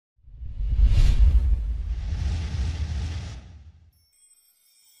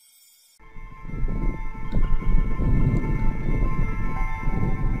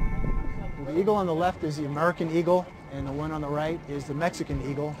eagle on the left is the American eagle, and the one on the right is the Mexican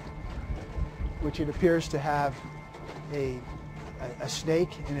eagle, which it appears to have a snake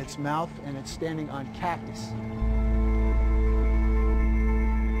in its mouth, and it's standing on cactus.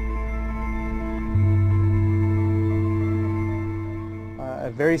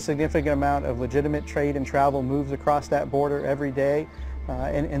 A very significant amount of legitimate trade and travel moves across that border every day,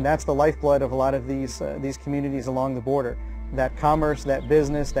 and that's the lifeblood of a lot of these communities along the border. That commerce, that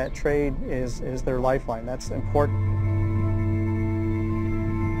business, that trade is their lifeline. That's important.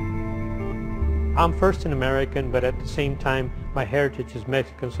 I'm first an American, but at the same time my heritage is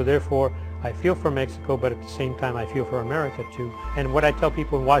Mexican, so therefore I feel for Mexico, but at the same time I feel for America too. And what I tell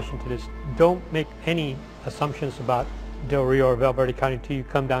people in Washington is don't make any assumptions about Del Rio or Valverde County until you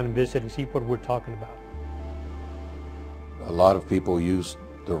come down and visit and see what we're talking about. A lot of people use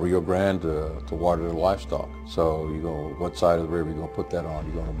the Rio Grande to water their livestock. So you go, what side of the river are you going to put that on?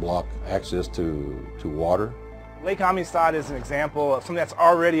 You're going to block access to water? Lake Amistad is an example of something that's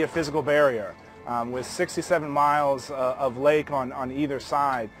already a physical barrier. With 67 miles of lake on either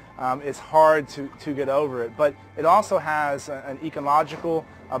side, it's hard to get over it. But it also has an ecological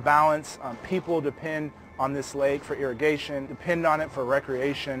balance. People depend on this lake for irrigation, depend on it for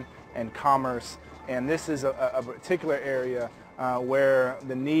recreation and commerce. And this is a particular area where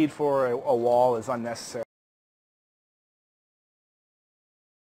the need for a wall is unnecessary.